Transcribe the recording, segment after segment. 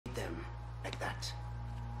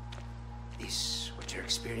This, what you're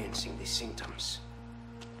experiencing, these symptoms,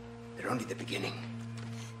 they're only the beginning.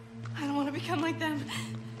 I don't want to become like them.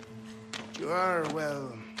 You are,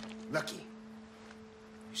 well, lucky.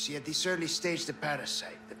 You see, at this early stage, the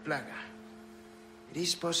parasite, the plaga, it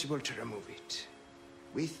is possible to remove it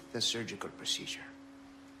with the surgical procedure.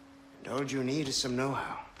 And all you need is some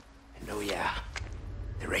know-how. And oh yeah,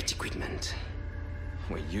 the right equipment.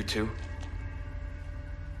 Wait, you too?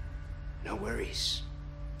 No worries.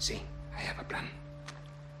 See, I have a plan.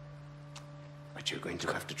 But you're going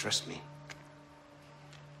to have to trust me.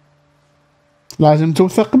 لازم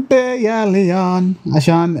توثق بي يا ليون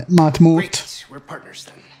عشان ما تموت. Great, we're partners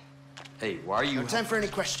then. Hey, why are you... No time for any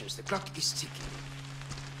questions. The clock is ticking.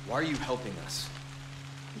 Why are you helping us?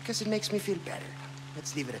 Because it makes me feel better.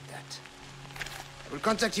 Let's leave it at that. I will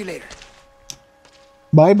contact you later.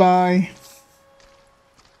 باي باي.